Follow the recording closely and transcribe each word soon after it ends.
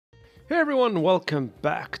Hey everyone, welcome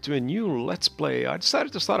back to a new Let's Play. I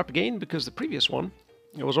decided to start up again because the previous one,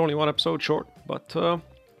 it was only one episode short, but I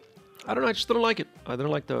don't know, I just didn't like it. I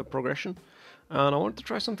didn't like the progression, and I wanted to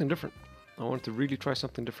try something different. I wanted to really try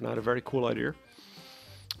something different. I had a very cool idea.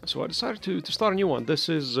 So I decided to start a new one. This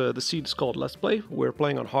is, the seed is called Let's Play. We're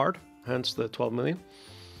playing on hard, hence the 12 million.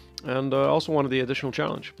 And I also wanted the additional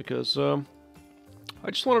challenge, because I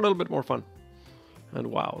just wanted a little bit more fun. And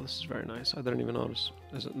wow, this is very nice. I didn't even notice.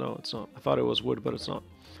 Is it? No, it's not. I thought it was wood, but it's not.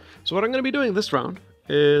 So what I'm going to be doing this round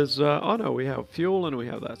is... oh no, we have fuel and we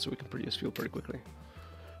have that, so we can produce fuel pretty quickly.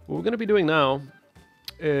 What we're going to be doing now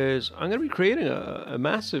is I'm going to be creating a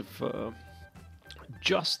massive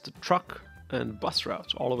just truck and bus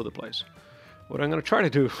routes all over the place. What I'm going to try to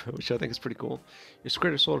do, which I think is pretty cool, is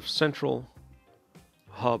create a sort of central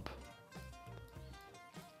hub.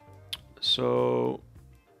 So...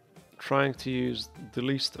 trying to use the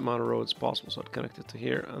least amount of roads possible, so I'd connect it to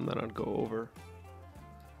here, and then I'd go over,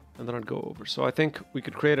 and then I'd go over. So I think we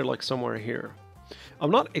could create it like somewhere here. I'm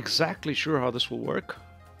not exactly sure how this will work,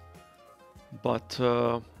 but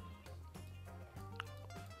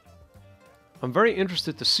I'm very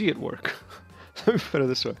interested to see it work. Let me put it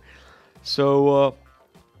this way. So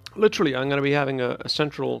literally, I'm going to be having a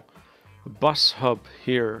central bus hub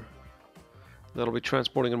here that'll be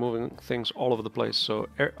transporting and moving things all over the place. So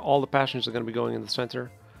all the passengers are going to be going in the center,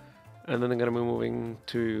 and then they're going to be moving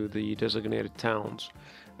to the designated towns.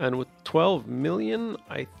 And with 12 million,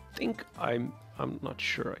 I think I'm not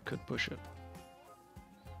sure I could push it.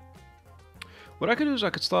 What I could do is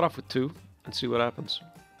I could start off with 2 and see what happens.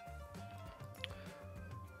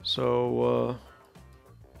 So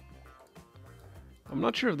I'm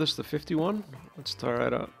not sure if this is the 51. Let's try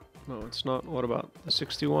it out. No, it's not. What about the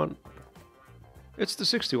 61? It's the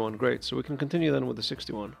 61, great, so we can continue then with the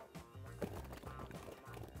 61.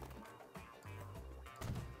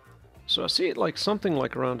 So I see it like something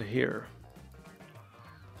like around here.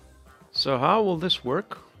 So how will this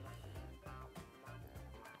work?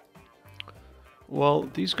 Well,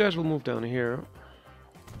 these guys will move down here.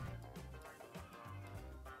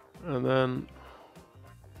 And then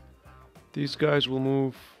these guys will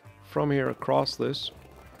move from here across this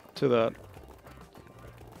to that.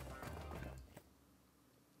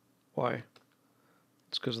 Why?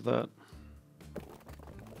 It's because of that.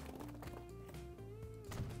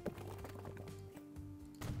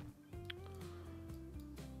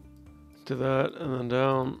 To that, and then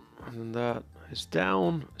down, and then that is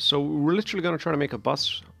down. So we're literally going to try to make a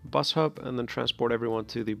bus hub, and then transport everyone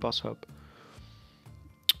to the bus hub.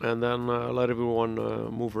 And then let everyone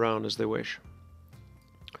move around as they wish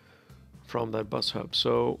from that bus hub.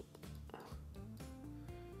 So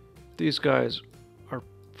these guys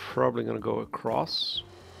probably going to go across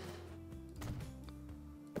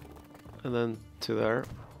and then to there,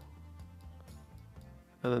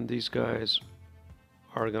 and then these guys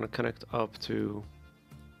are going to connect up to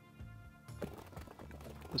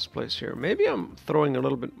this place here. Maybe I'm throwing a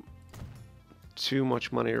little bit too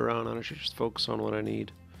much money around and I should just focus on what I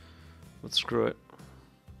need. Let's screw it.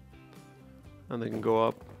 And they can go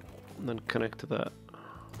up and then connect to that.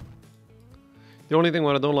 The only thing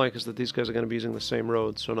what I don't like is that these guys are going to be using the same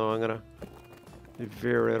road, so now I'm going to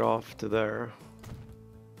veer it off to there.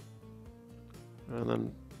 And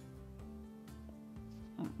then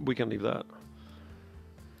we can leave that.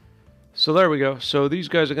 So there we go. So these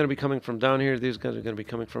guys are going to be coming from down here, these guys are going to be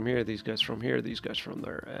coming from here, these guys from here, these guys from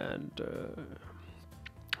there, and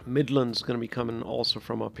Midland's going to be coming also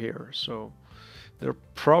from up here. So they'll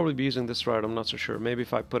probably be using this route, I'm not so sure. Maybe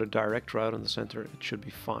if I put a direct route in the center, it should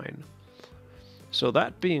be fine. So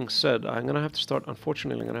that being said, I'm going to have to start,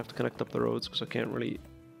 unfortunately, I'm going to have to connect up the roads because I can't really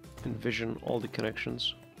envision all the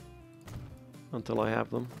connections until I have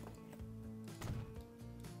them.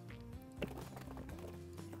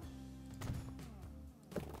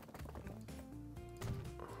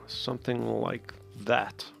 Something like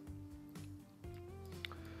that.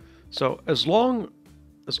 So as long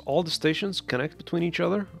as all the stations connect between each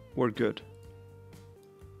other, we're good.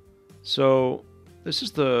 So this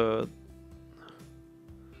is the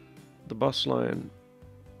bus line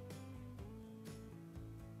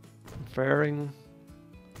fairing.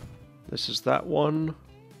 This is that one.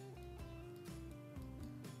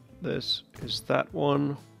 This is that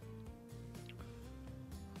one.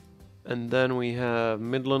 And then we have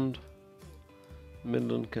Midland.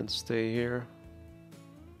 Midland can stay here.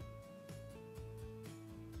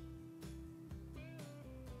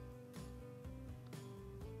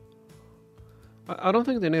 I don't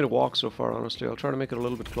think they need to walk so far, honestly. I'll try to make it a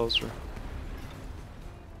little bit closer.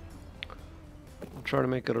 I'll try to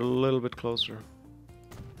make it a little bit closer.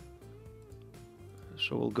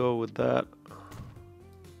 So we'll go with that.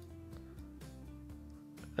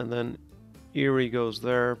 And then Erie goes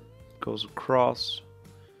there, goes across.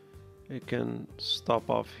 It can stop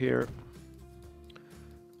off here.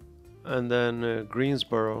 And then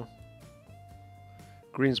Greensboro.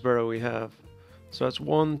 Greensboro we have. So that's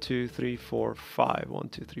 1, 2, 3, 4, 5. 1,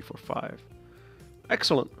 2, 3, 4, 5.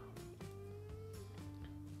 Excellent.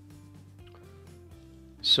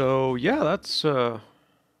 So yeah,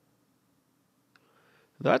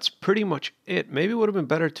 that's pretty much it. Maybe it would have been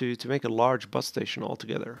better to make a large bus station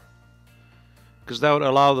altogether, because that would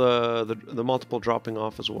allow the multiple dropping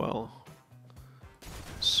off as well.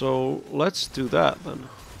 So let's do that then.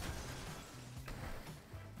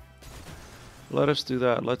 Let us do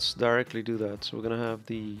that. Let's directly do that. So we're gonna have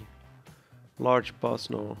the large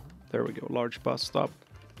bus. No, there we go. Large bus stop.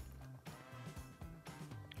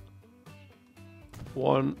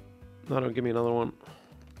 1. No, give me another one.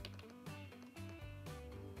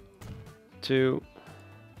 2.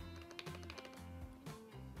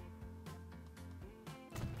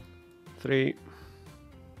 3.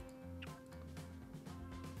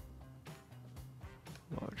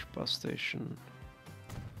 Large bus station.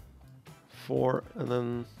 4, and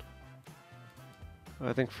then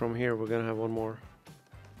I think from here we're gonna have one more.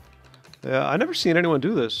 Yeah, I've never seen anyone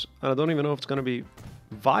do this, and I don't even know if it's gonna be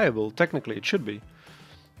viable. Technically, it should be.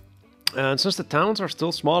 And since the towns are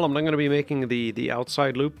still small, I'm not gonna be making the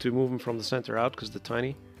outside loop to move them from the center out because they're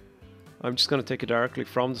tiny. I'm just gonna take it directly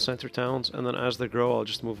from the center towns, and then as they grow, I'll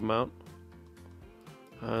just move them out.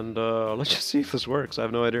 And let's just see if this works. I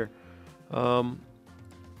have no idea.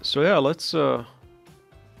 So yeah, let's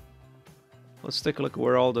take a look at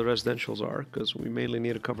where all the residentials are, because we mainly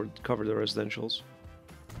need to cover the residentials.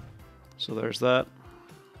 So there's that.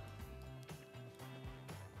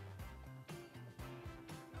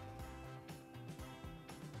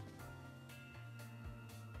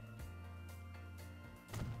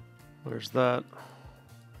 There's that.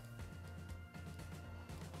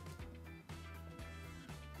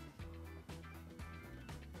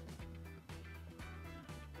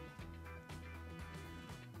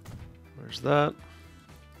 There's that.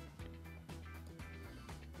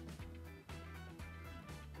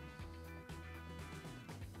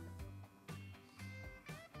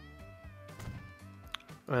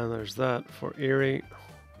 And there's that for Erie.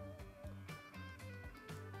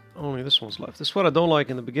 Only this one's left. This is what I don't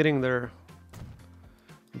like. In the beginning, they're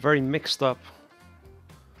very mixed up.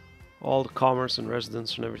 All the commerce and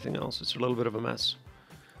residence and everything else. It's a little bit of a mess.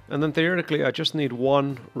 And then theoretically, I just need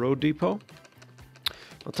one road depot.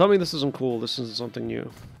 Now tell me this isn't cool. This isn't something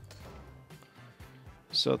new.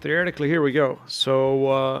 So theoretically, here we go.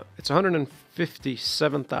 So it's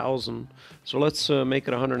 157,000. So let's make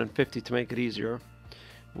it 150 to make it easier.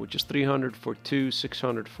 Which is 300 for 2,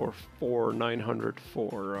 600 for 4, 900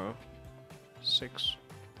 for 6.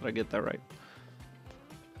 Did I get that right?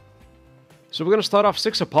 So we're going to start off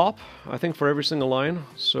 6 a pop, I think, for every single line.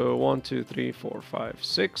 So 1, 2, 3, 4, 5,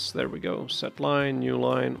 6. There we go. Set line, new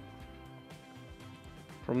line.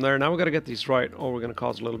 From there, now we got to get these right, or we're going to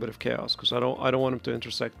cause a little bit of chaos, because I don't want them to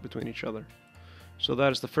intersect between each other. So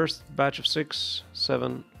that is the first batch of 6,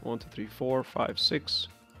 7, 1, 2, 3, 4, 5, 6.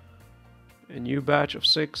 A new batch of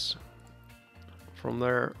 6 from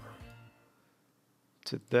there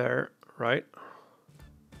to there, right?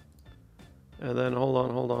 And then hold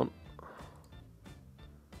on.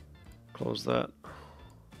 Close that.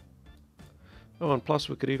 Oh, and plus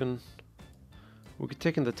we could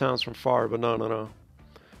take in the towns from far, but no.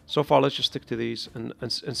 So far, let's just stick to these and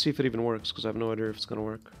see if it even works, because I have no idea if it's going to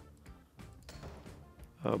work.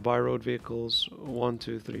 Buy road vehicles. 1,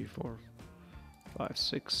 2, 3, 4, 5,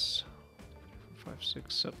 6. 5,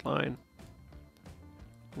 6, set line.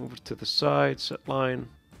 Move it to the side, set line.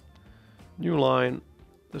 New line.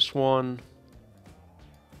 This one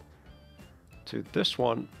to this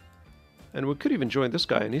one. And we could even join this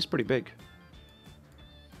guy, and he's pretty big.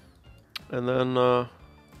 And then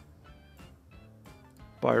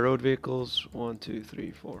buy road vehicles. 1, 2, 3,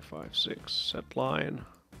 4, 5, 6. Set line.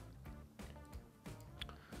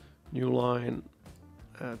 New line.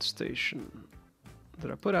 Add station. Did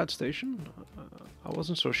I put add station? I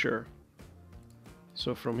wasn't so sure.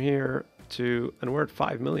 So from here to, and we're at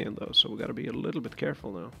 5 million though, so we got to be a little bit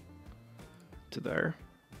careful now. To there,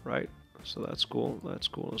 right? So that's cool. That's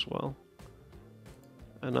cool as well.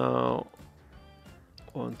 And now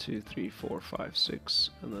 1, 2, 3, 4, 5, 6,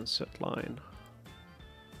 and then set line.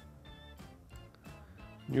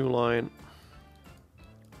 New line.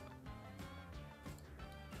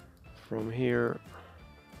 From here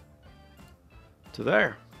to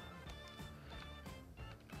there.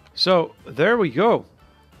 So there we go.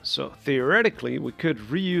 So theoretically, we could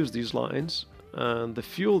reuse these lines, and the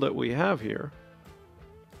fuel that we have here,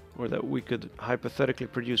 or that we could hypothetically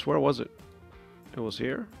produce, where was it? It was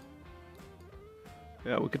here.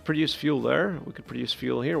 Yeah, we could produce fuel there. We could produce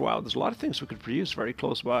fuel here. Wow, there's a lot of things we could produce very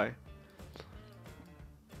close by.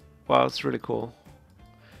 Wow, that's really cool.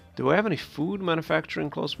 Do I have any food manufacturing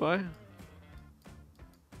close by?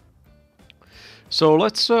 So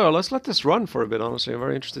let's let this run for a bit. Honestly, I'm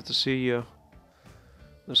very interested to see.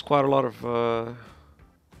 There's quite a lot of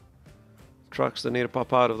trucks that need to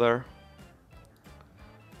pop out of there.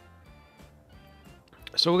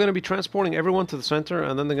 So we're going to be transporting everyone to the center,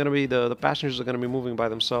 and then they're going to be the passengers are going to be moving by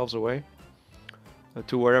themselves away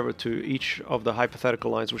to wherever, to each of the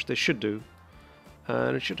hypothetical lines, which they should do,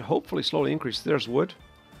 and it should hopefully slowly increase. There's wood,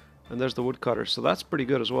 and there's the woodcutter, so that's pretty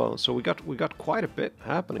good as well. So we got quite a bit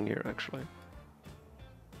happening here, actually.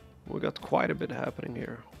 We got quite a bit happening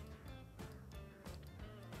here.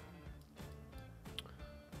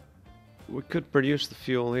 We could produce the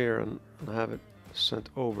fuel here and have it sent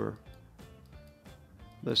over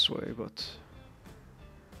this way, but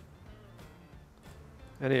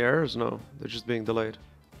any errors? No, they're just being delayed.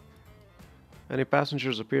 Any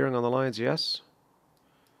passengers appearing on the lines? Yes.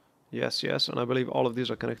 Yes, yes, and I believe all of these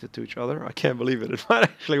are connected to each other. I can't believe it. It might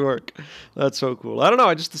actually work. That's so cool. I don't know,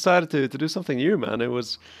 I just decided to do something new, man.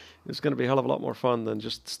 It's going to be a hell of a lot more fun than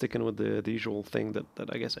just sticking with the usual thing that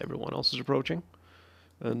I guess everyone else is approaching.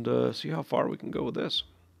 And see how far we can go with this.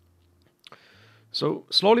 So,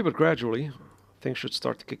 slowly but gradually, things should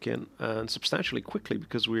start to kick in, and substantially quickly,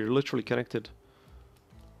 because we're literally connected,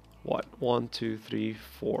 what, 1, 2, 3,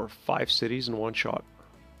 4, 5 cities in one shot.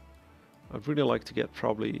 I'd really like to get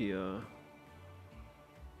probably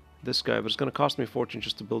this guy, but it's going to cost me a fortune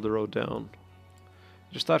just to build the road down.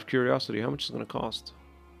 Just out of curiosity, how much is it going to cost?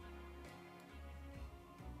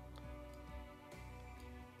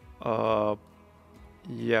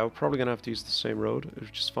 Yeah, we're probably going to have to use the same road,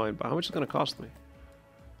 which is fine, but how much is it going to cost me?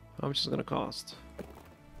 How much is it going to cost?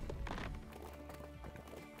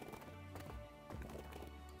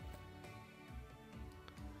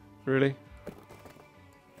 Really?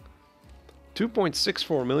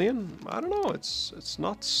 2.64 million? I don't know, it's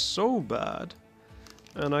not so bad.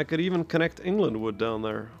 And I could even connect England wood down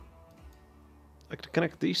there. I could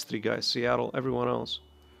connect these three guys, Seattle, everyone else.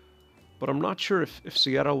 But I'm not sure if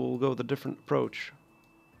Seattle will go with a different approach.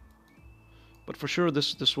 But for sure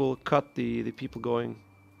this will cut the people going,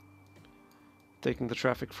 taking the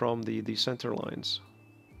traffic from the center lines.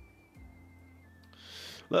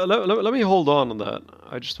 Let me hold on that.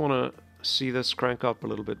 I just want to see this crank up a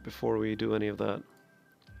little bit before we do any of that.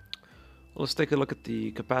 Let's take a look at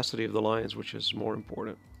the capacity of the lines, which is more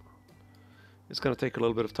important. It's going to take a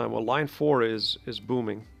little bit of time. Well, line 4 is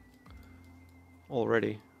booming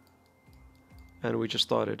already, and we just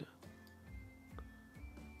started.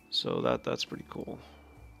 So that's pretty cool.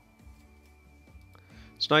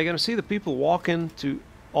 So now you're going to see the people walk into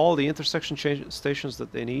all the intersection stations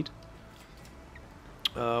that they need.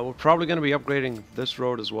 We're probably going to be upgrading this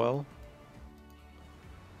road as well.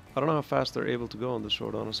 I don't know how fast they're able to go on this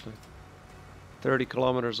road, honestly. 30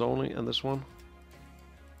 kilometers only, and this one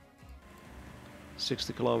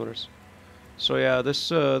 60 kilometers. So yeah,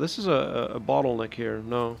 this is a bottleneck here.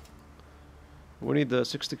 No, we need the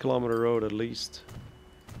 60 kilometer road at least.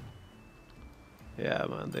 Yeah,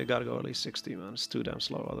 man, they gotta go at least 60, man. It's too damn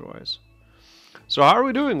slow otherwise. So how are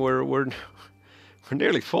we doing? We're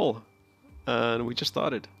nearly full, and we just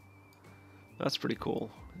started. That's pretty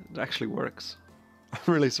cool. It actually works.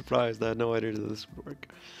 I'm really surprised. I had no idea that this would work.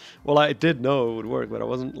 Well, I did know it would work, but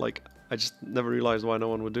I just never realized why no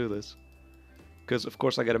one would do this. Because, of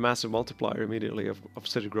course, I get a massive multiplier immediately of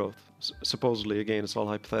city growth. Supposedly, again, it's all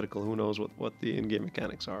hypothetical. Who knows what the in-game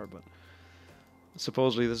mechanics are, but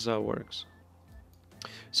supposedly this is how it works.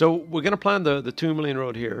 So we're going to plan the 2 million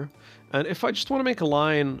road here. And if I just want to make a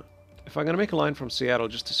line, if I'm going to make a line from Seattle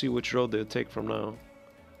just to see which road they would take from now.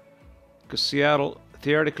 Because Seattle,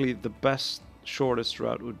 theoretically, the best, shortest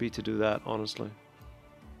route would be to do that, honestly.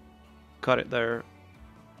 Cut it there,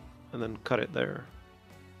 and then cut it there.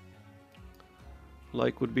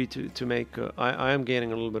 Like would be to make, I am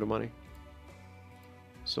gaining a little bit of money.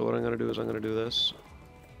 So what I'm going to do is I'm going to do this.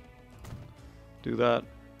 Do that.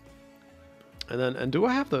 And do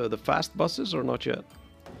I have the fast buses or not yet?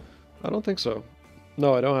 I don't think so.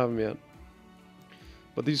 No, I don't have them yet.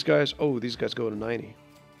 But these guys, oh, these guys go to 90.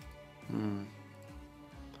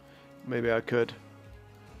 Maybe I could.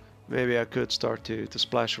 Maybe I could start to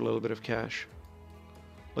splash a little bit of cash.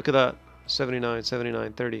 Look at that. 79,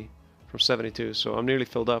 79, 30 from 72. So I'm nearly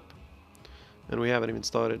filled up. And we haven't even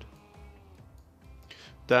started.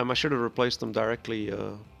 Damn, I should have replaced them directly.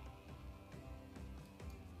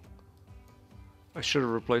 I should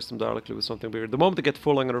have replaced them directly with something bigger. The moment they get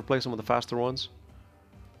full, I'm going to replace them with the faster ones.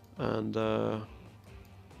 And we're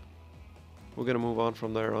going to move on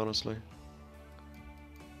from there, honestly.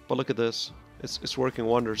 But look at this. It's working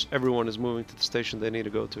wonders. Everyone is moving to the station they need to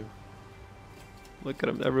go to. Look at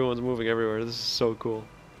them. Everyone's moving everywhere. This is so cool.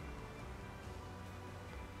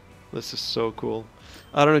 This is so cool.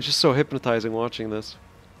 I don't know, it's just so hypnotizing watching this.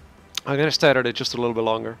 I'm going to stay at it just a little bit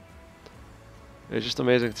longer. It's just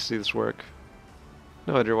amazing to see this work.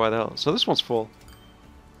 No idea why the hell. So this one's full.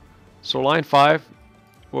 So line 5,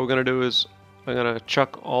 what we're going to do is I'm going to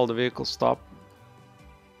chuck all the vehicles, stop.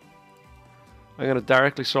 I'm going to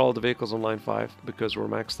directly sell all the vehicles on line 5 because we're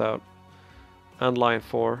maxed out. And line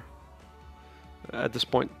 4. At this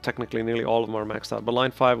point, technically nearly all of them are maxed out. But line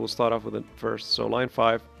 5 we'll start off with it first. So line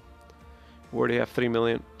 5, we already have 3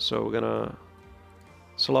 million. So we're going to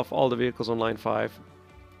sell off all the vehicles on line 5.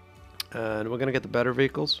 And we're going to get the better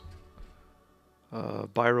vehicles.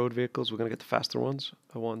 By road vehicles, we're going to get the faster ones.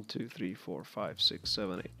 1, 2, 3, 4, 5, 6,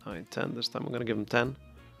 7, 8, 9, 10. This time I'm going to give them 10.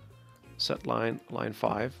 Set line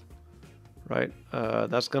 5. Right,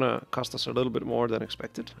 that's going to cost us a little bit more than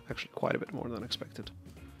expected. Actually, quite a bit more than expected.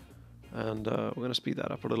 And we're going to speed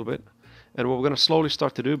that up a little bit. And what we're going to slowly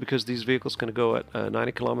start to do, because these vehicles can go at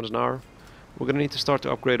 90 kilometers an hour, we're going to need to start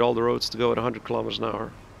to upgrade all the roads to go at 100 kilometers an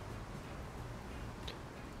hour.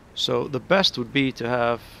 So the best would be to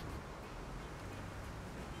have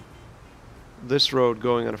this road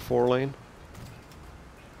going at a 4-lane,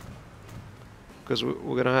 because we're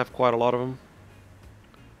going to have quite a lot of them.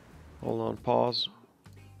 Hold on, pause.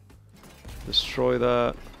 Destroy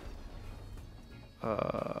that.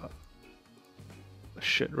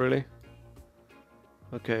 Shit, really?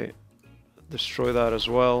 Okay, destroy that as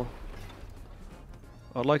well.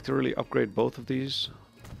 I'd like to really upgrade both of these.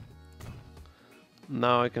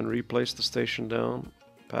 Now I can replace the station down.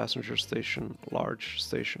 Passenger station, large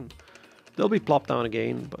station. They'll be plopped down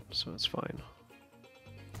again, but so it's fine.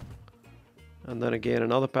 And then again,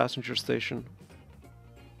 another passenger station.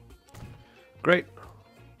 Great.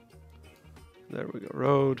 There we go.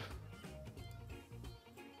 Road.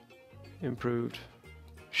 Improved.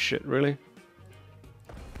 Shit, really?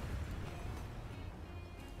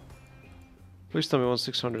 Please tell me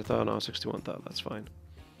 1/600,000. No, 61,000. That's fine.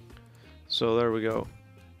 So there we go.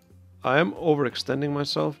 I am overextending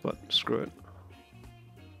myself, but screw it.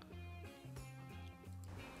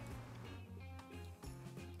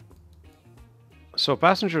 So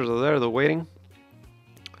passengers are there, they're waiting.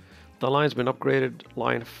 The line's been upgraded.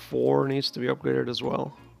 Line 4 needs to be upgraded as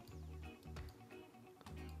well.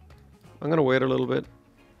 I'm gonna wait a little bit.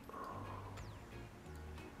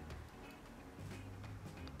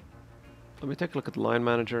 Let me take a look at the line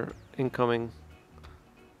manager. Incoming.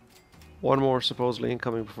 One more supposedly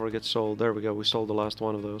incoming before it gets sold. There we go, we sold the last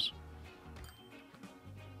one of those.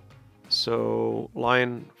 So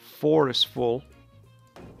line 4 is full.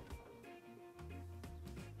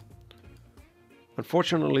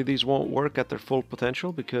 Unfortunately, these won't work at their full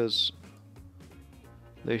potential because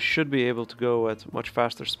they should be able to go at much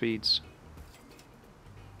faster speeds.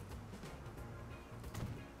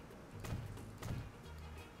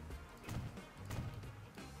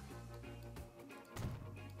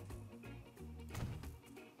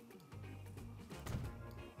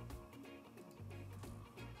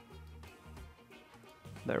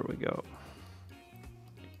 There we go.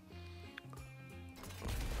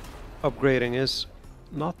 Upgrading is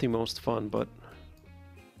not the most fun, but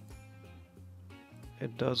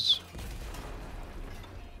it is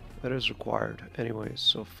required anyways,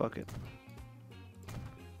 so fuck it.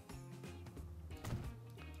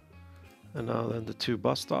 And now then the 2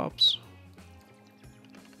 bus stops.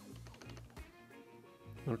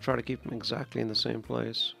 I'm gonna try to keep them exactly in the same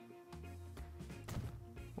place,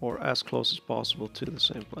 or as close as possible to the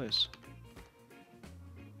same place.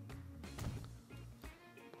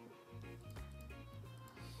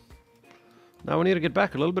 Now we need to get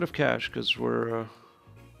back a little bit of cash because we're...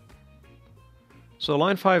 So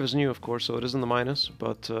line 5 is new, of course, so it is in the minus,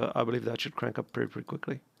 but I believe that should crank up pretty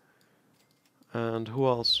quickly. And who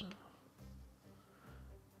else?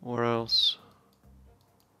 Where else?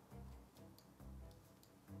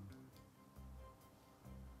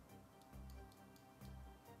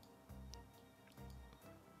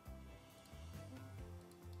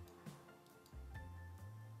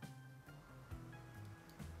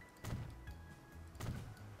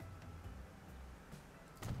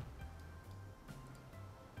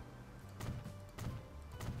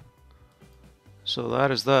 So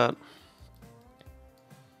that is that.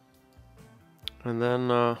 And then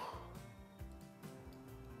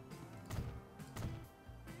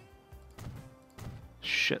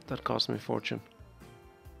shit, that cost me a fortune.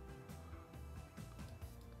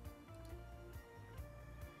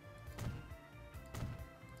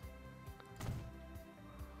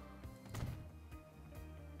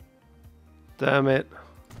 Damn it.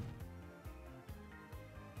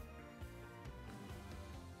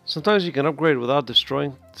 Sometimes you can upgrade without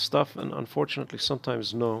destroying stuff, and unfortunately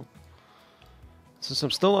sometimes no. Since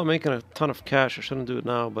I'm still not making a ton of cash, I shouldn't do it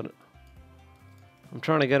now, but I'm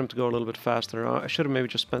trying to get him to go a little bit faster. I should have maybe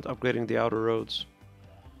just spent upgrading the outer roads,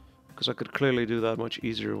 because I could clearly do that much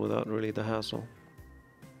easier without really the hassle.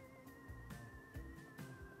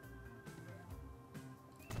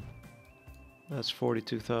 That's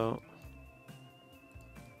 42,000.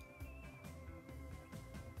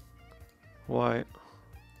 Why?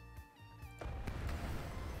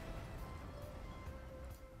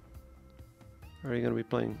 Are you gonna be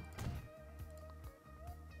playing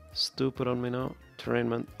stupid on me now?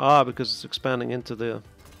 Terrainment. Ah, because it's expanding into the...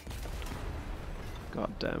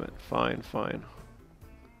 God damn it. Fine, fine.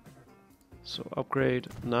 So upgrade.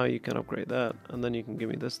 Now you can upgrade that. And then you can give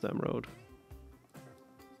me this damn road.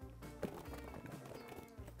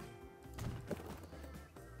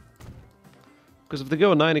 Because if they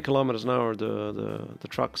go 90 kilometers an hour, the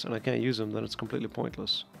trucks, and I can't use them, then it's completely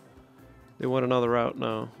pointless. They want another route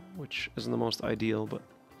now, which isn't the most ideal, but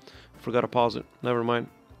I forgot to pause it. Never mind.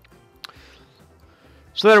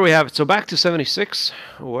 So there we have it. So back to 76.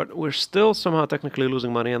 We're still somehow technically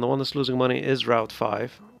losing money, and the one that's losing money is Route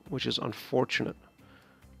 5, which is unfortunate.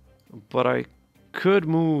 But I could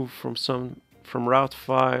move from Route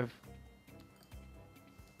 5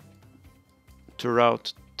 to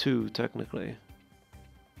Route 2 technically.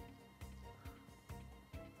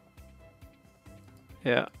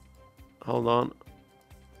 Yeah. Hold on.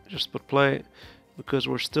 Just put play, because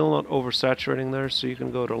we're still not oversaturating there, so you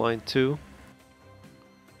can go to line 2.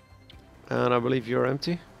 And I believe you're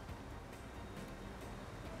empty.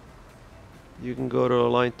 You can go to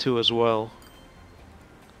line 2 as well.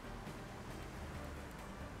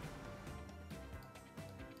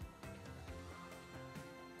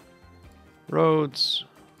 Roads.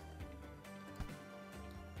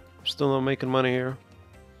 I'm still not making money here.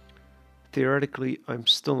 Theoretically, I'm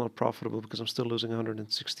still not profitable because I'm still losing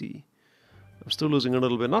 160. I'm still losing a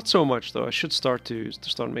little bit. Not so much though. I should start to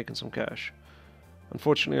start making some cash.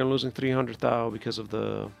 Unfortunately, I'm losing 300,000 because of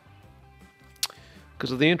the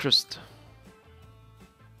interest.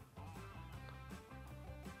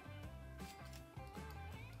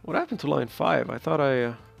 What happened to line 5? I thought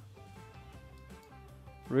I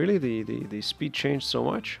really the speed changed so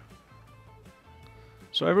much.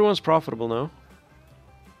 So everyone's profitable now.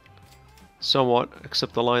 Somewhat,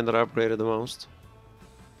 except the line that I upgraded the most.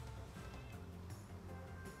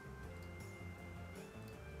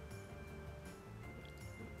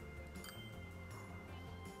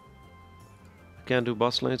 I can't do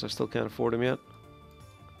bus lanes, I still can't afford them yet.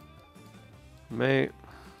 May.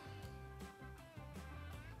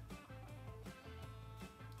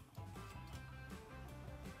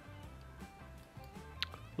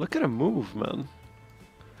 Look at him move, man.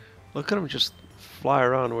 Look at him just fly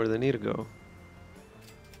around where they need to go.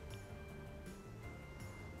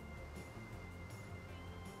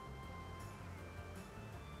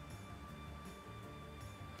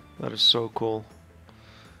 That is so cool.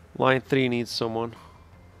 Line 3 needs someone.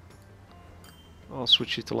 I'll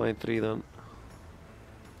switch you to line 3 then.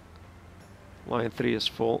 Line 3 is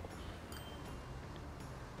full.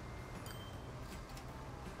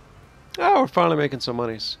 Oh, we're finally making some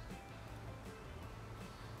monies.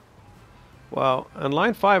 Wow, and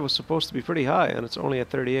line 5 was supposed to be pretty high, and it's only at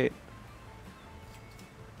 38.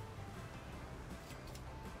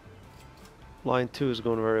 Line 2 is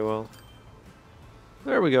going very well.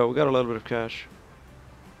 There we go, we got a little bit of cash.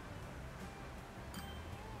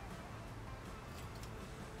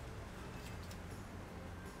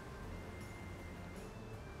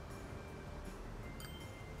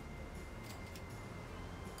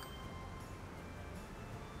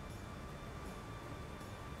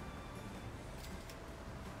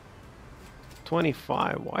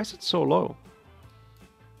 $25. Why is it so low?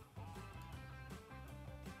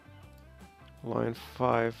 Line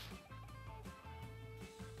 5.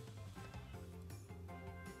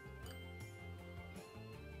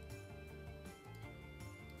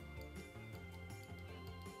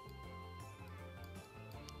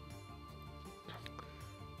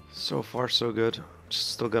 So far so good.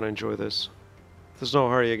 Just still gonna enjoy this. There's no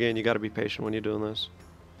hurry again, you gotta be patient when you're doing this.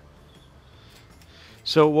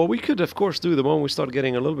 So what we could of course do the moment we start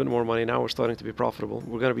getting a little bit more money, now we're starting to be profitable,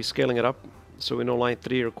 we're gonna be scaling it up. So we know line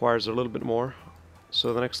 3 requires a little bit more.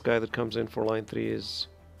 So the next guy that comes in for line 3 is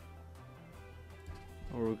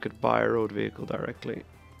Or we could buy a road vehicle directly,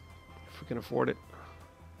 if we can afford it.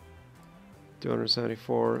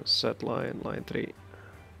 274, set line 3.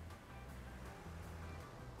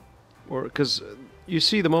 Or, because you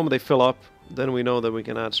see the moment they fill up, then we know that we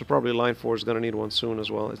can add. So probably line 4 is going to need one soon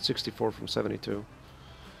as well. It's 64 from 72.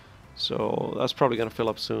 So that's probably going to fill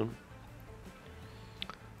up soon.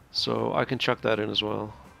 So I can chuck that in as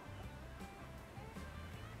well.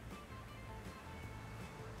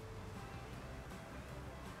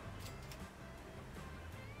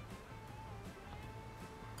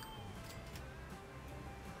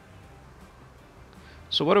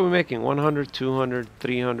 So what are we making? 100, 200,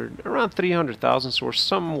 300, around 300,000. So we're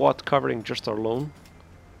somewhat covering just our loan.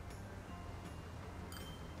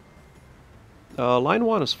 Line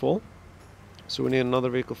 1 is full. So we need another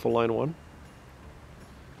vehicle for line 1.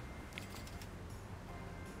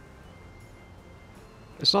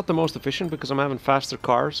 It's not the most efficient because I'm having faster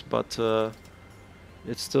cars, but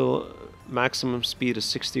it's still maximum speed is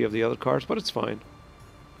 60 of the other cars, but it's fine.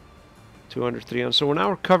 200, 300. So now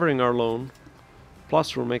we're covering our loan.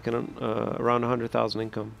 Plus we're making around 100,000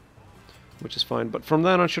 income, which is fine. But from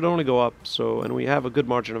then on, should only go up. So, and we have a good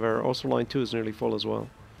margin of error. Also, line 2 is nearly full as well.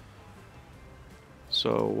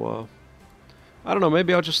 So, I don't know.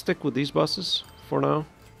 Maybe I'll just stick with these buses for now.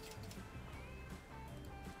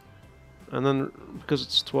 And then, because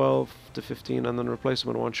it's 12 to 15, and then replace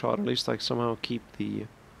them in one shot. At least I somehow keep the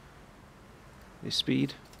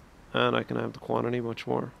speed, and I can have the quantity much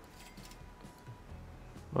more.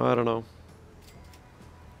 I don't know.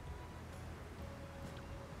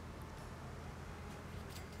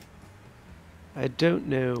 I don't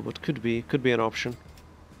know, but could be an option.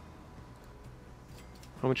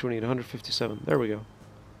 How much do we need? 157. There we go.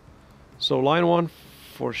 So line 1,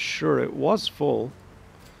 for sure, it was full.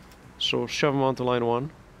 So shove them onto line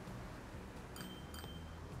 1.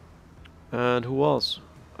 And who else?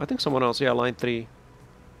 I think someone else. Yeah, line 3.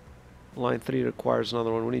 Line 3 requires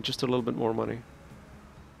another one. We need just a little bit more money.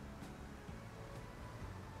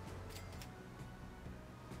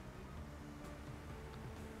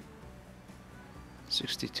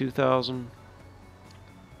 $62,000.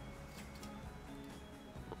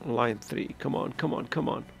 Line 3. Come on, come on, come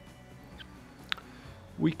on.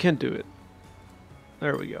 We can do it.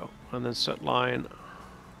 There we go. And then set line.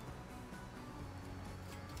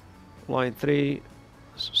 Line 3.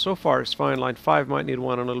 So far it's fine. Line 5 might need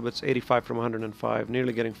one a little bit. It's 85 from 105.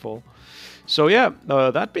 Nearly getting full. So yeah,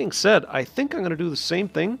 that being said, I think I'm going to do the same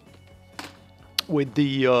thing with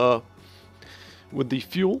the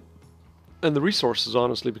fuel and the resources,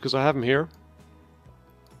 honestly, because I have them here.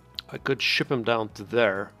 I could ship them down to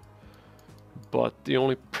there, but the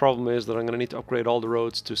only problem is that I'm going to need to upgrade all the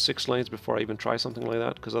roads to 6 lanes before I even try something like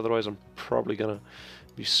that, because otherwise I'm probably going to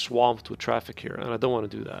be swamped with traffic here, and I don't want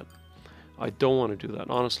to do that. I don't want to do that.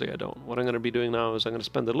 Honestly, I don't. What I'm going to be doing now is I'm going to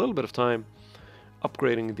spend a little bit of time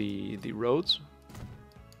upgrading the roads,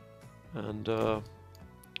 and to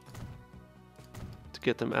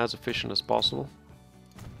get them as efficient as possible.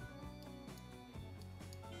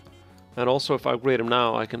 And also, if I upgrade them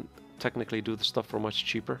now, I can technically do the stuff for much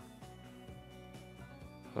cheaper.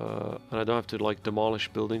 And I don't have to like demolish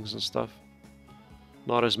buildings and stuff.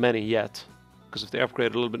 Not as many yet, because if they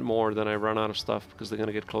upgrade a little bit more, then I run out of stuff because they're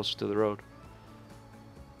gonna get closer to the road.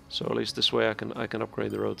 So at least this way I can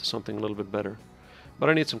upgrade the road to something a little bit better. But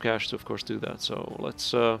I need some cash to, of course, do that. So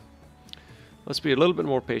let's be a little bit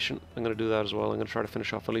more patient. I'm gonna do that as well. I'm gonna try to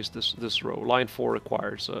finish off at least this row. Line 4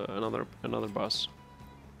 requires another bus.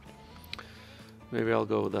 Maybe I'll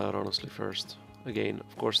go with that, honestly, first. Again,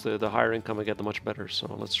 of course, the higher income I get, the much better, so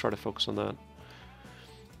let's try to focus on that.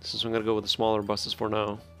 Since I'm going to go with the smaller buses for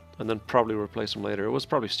now, and then probably replace them later. It was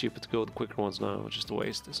probably stupid to go with the quicker ones now, it's just a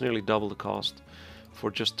waste. It's nearly double the cost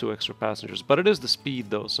for just 2 extra passengers. But it is the speed,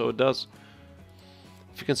 though, so it does...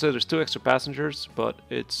 If you consider there's 2 extra passengers, but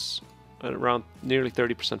it's around nearly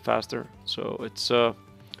 30% faster, so it's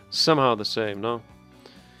somehow the same, no?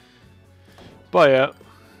 But yeah.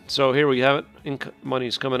 So here we have it.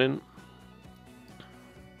 Money's coming in.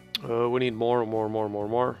 We need more.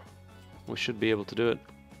 We should be able to do it.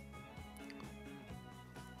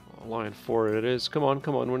 Line 4 it is. Come on,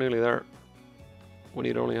 come on. We're nearly there. We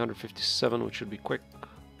need only 157, which should be quick.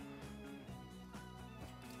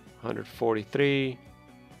 143.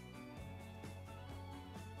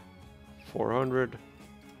 400.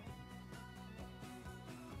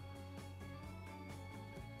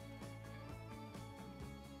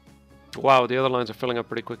 Wow, the other lines are filling up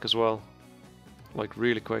pretty quick as well. Like,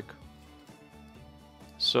 really quick.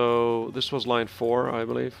 So, this was line 4, I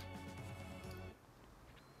believe.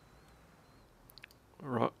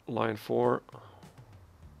 Line 4.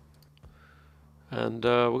 And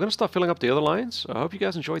we're going to start filling up the other lines. I hope you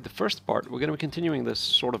guys enjoyed the first part. We're going to be continuing this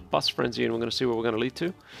sort of bus frenzy, and we're going to see where we're going to lead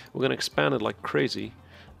to. We're going to expand it like crazy.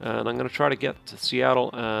 And I'm going to try to get to Seattle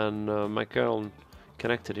and McAllen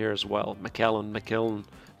connected here as well. McAllen,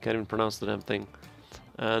 can't even pronounce the damn thing.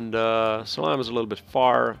 And Salam is a little bit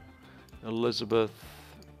far. Elizabeth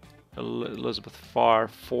far.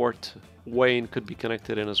 Fort Wayne could be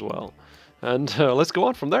connected in as well. And let's go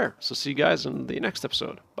on from there. So see you guys in the next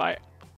episode. Bye.